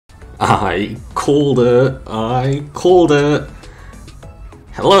I called it. I called it.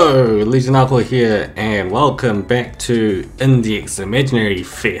 Hello, LegendAqua here, and welcome back to Index Imaginary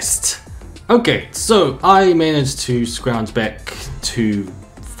Fest. Okay, so I managed to scrounge back to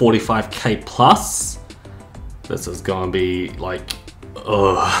 45k plus. This is gonna be like,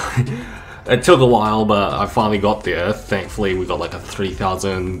 it took a while, but I finally got there. Thankfully, we got like a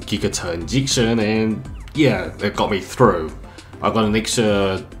 3000 Gigaton injection, and yeah, it got me through. I got an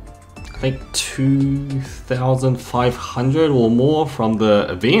extra, I think 2,500 or more from the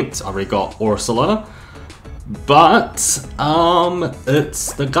event. I already got Ursula, but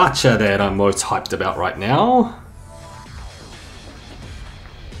it's the gacha that I'm most hyped about right now.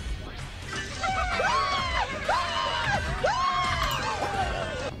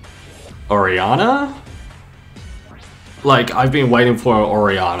 Oriana? Like, I've been waiting for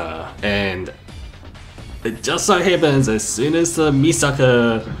Oriana, and it just so happens as soon as the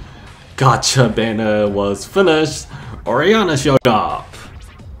Misaka gacha banner was finished, Oriana showed up.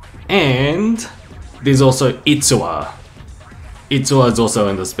 And there's also Itsuwa. Itsuwa is also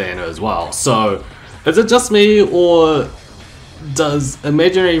in this banner as well. So, is it just me, or does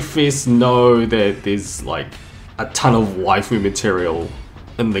Imaginary Fest know that there's like a ton of waifu material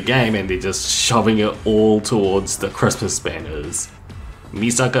in the game and they're just shoving it all towards the Christmas banners?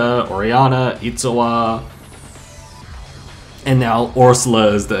 Misaka, Oriana, Itsuwa, and now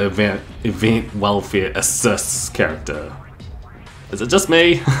Ursula is the event welfare assists character. Is it just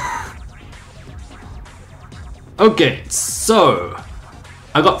me? Okay, so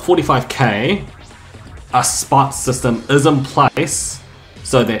I got 45k. A spot system is in place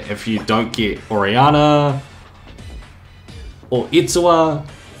so that if you don't get Oriana or Itsuwa,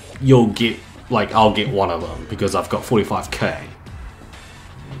 you'll get, like, I'll get one of them because I've got 45k.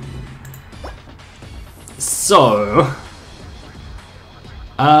 So,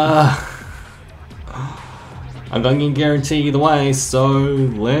 I'm gonna get guarantee either way, so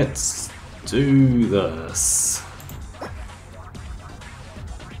let's do this.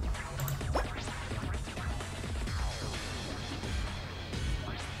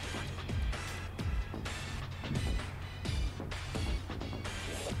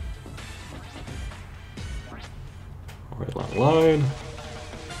 Red light load.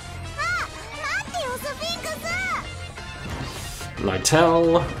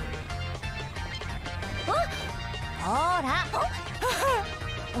 Nightel.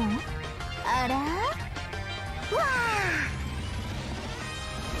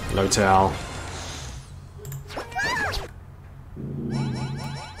 Nightel.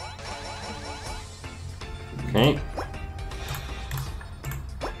 Okay.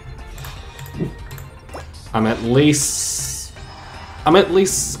 I'm at least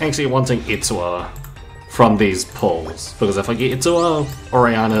actually wanting Itsuwa from these pulls, because if I get Itsuwa,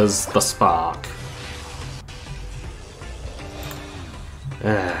 Oriana's the spark.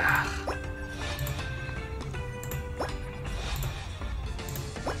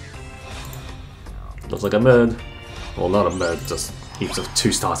 Looks like a mid. Well, not a mid, just heaps of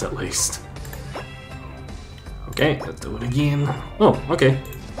 2 stars at least. Okay, let's do it again. Oh, okay.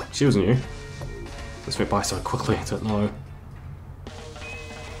 She was new. This went by so quickly, I don't know.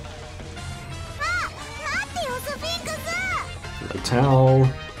 Towel.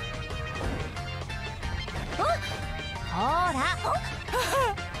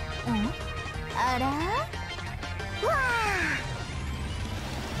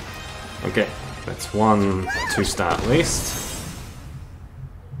 Okay, that's 1 2-star at least.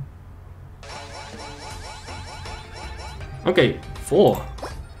 Okay, 4.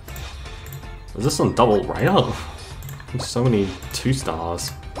 Is this on double radar? There's so many 2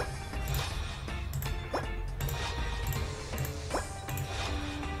 stars.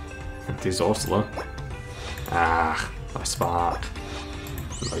 There's Ursula. Ah, no spark.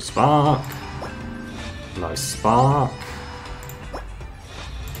 No spark. No spark.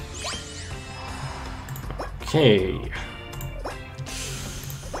 Okay.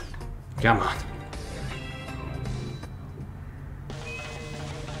 Come on.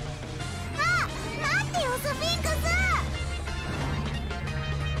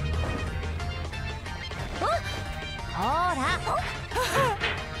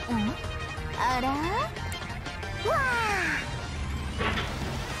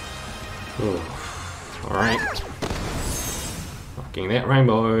 Alright. Fucking that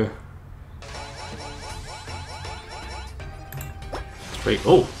rainbow. 3.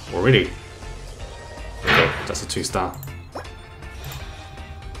 Oh, already. Okay, that's a 2-star.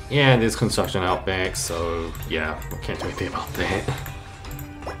 Yeah, there's construction out back, so yeah, I can't do anything about that.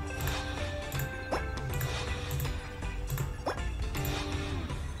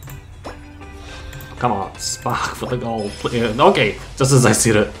 Come on, spark for the gold. Okay, just as I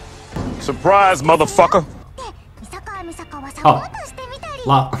said it. Surprise, motherfucker! Oh,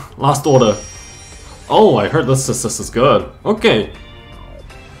 last order. Oh, I heard this is good. Okay.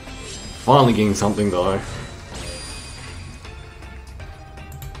 Finally getting something though.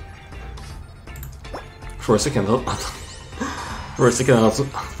 For a second, I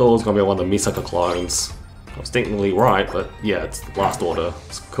thought it was gonna be one of the Misaka clones. I was technically right, but yeah, it's the last order.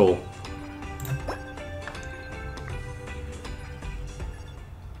 It's cool.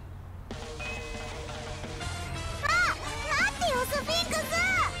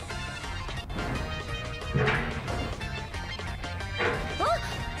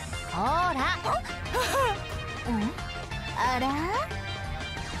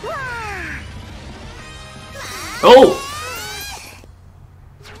 Oh!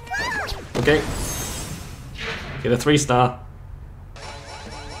 Okay. Get a 3-star.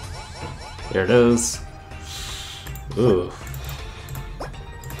 There it is. Ooh.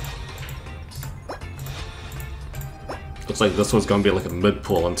 Looks like this was gonna be like a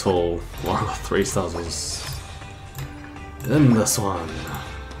mid-pull until one of the 3 stars was in this one.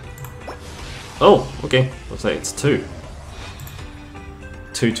 Oh, okay. Looks like it's 2.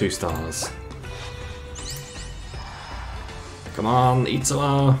 2 2-stars. Come on,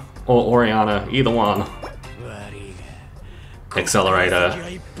 Itsuwa or Oriana, either one.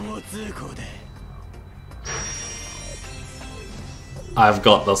 Accelerator. I've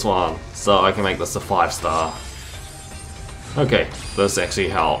got this one, so I can make this a 5-star. Okay, this actually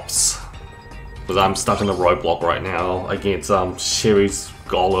helps. Because I'm stuck in the roadblock right now against Sherry's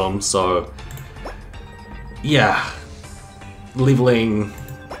Golem, so yeah. Leveling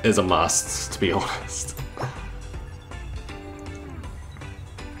is a must, to be honest.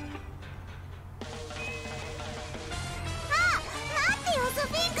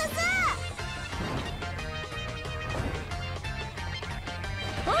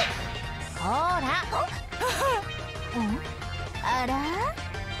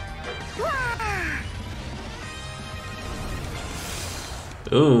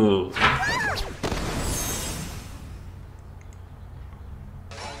 Ooh.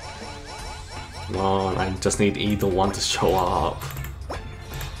 Come on, I just need either one to show up.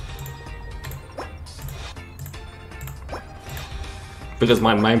 Because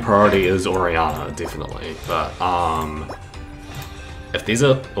my main priority is Oriana, definitely. But if there's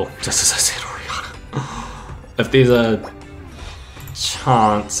a just as I said Oriana. If there's a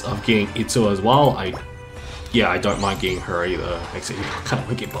chance of getting Itsuwa as well, I don't mind getting her either. Actually, I kind of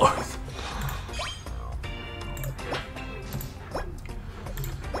want to get both.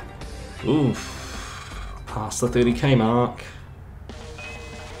 Oof. Past the 30k mark.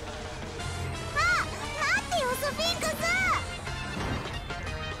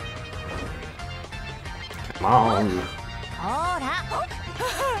 Come on.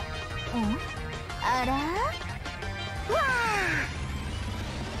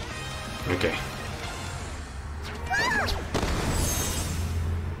 Okay.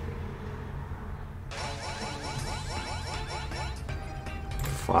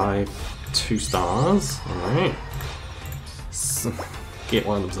 Five 2-stars. Alright. Get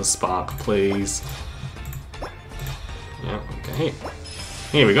one of the spark, please. Yeah, okay.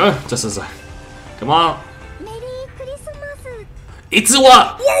 Here we go. Just as a. Come on.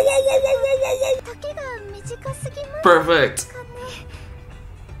 Itsuwa! Perfect.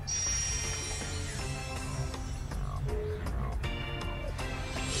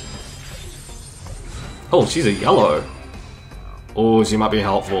 Oh, she's a yellow. Oh, she might be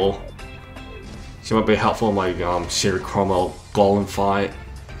helpful. She might be helpful in my Sherry Cromwell Golem fight.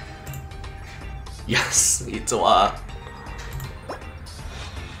 Yes, Itsuwa.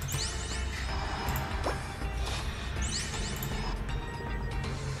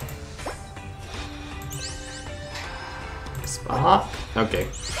 Spark? Okay.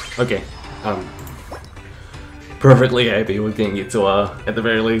 Okay. Perfectly happy with getting Itsuwa. At the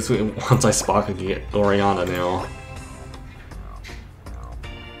very least, once I spark, I can get Oriana now.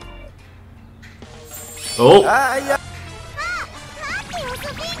 Oh!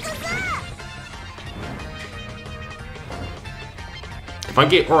 If I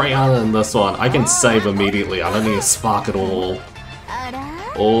get Oriana in this one, I can save immediately. I don't need to spark at all.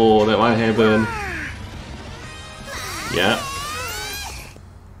 Oh, that might happen. Yeah.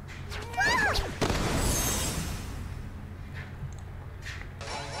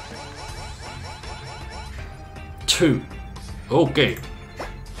 Two. Okay.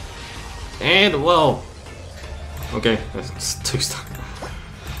 And well. Okay, that's 2-star.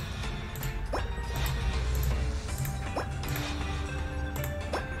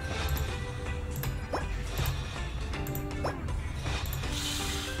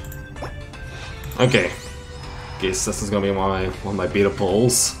 Okay. Guess this is gonna be one of my better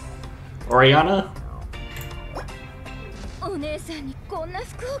pulls. Oriana?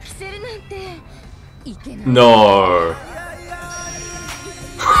 No.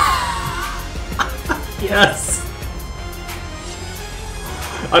 Yes.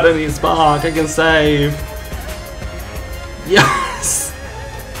 I don't need Spark, I can save. Yes.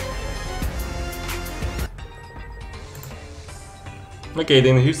 Okay,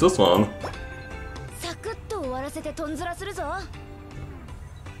 then who's this one?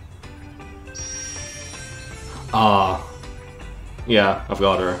 Ah. Yeah, I've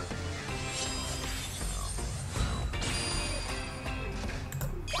got her.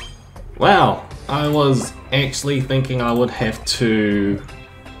 Wow, I was actually thinking I would have to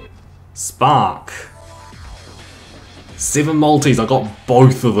Spark. 7 multis, I got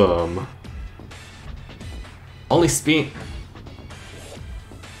both of them. Only spent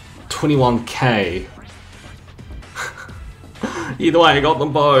 21k. Either way, I got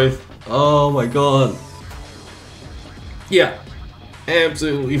them both. Oh my god. Yeah,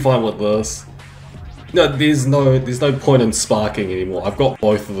 absolutely fine with this. No, there's no point in sparking anymore. I've got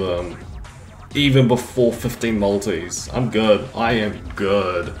both of them. Even before 15 multis. I'm good. I am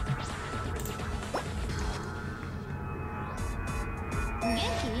good.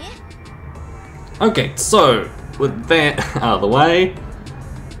 Okay, so with that out of the way,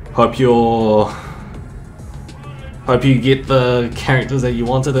 hope you get the characters that you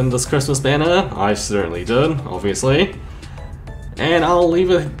wanted in this Christmas banner. I certainly did, obviously. And I'll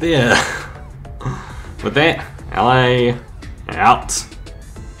leave it there. With that, LA out.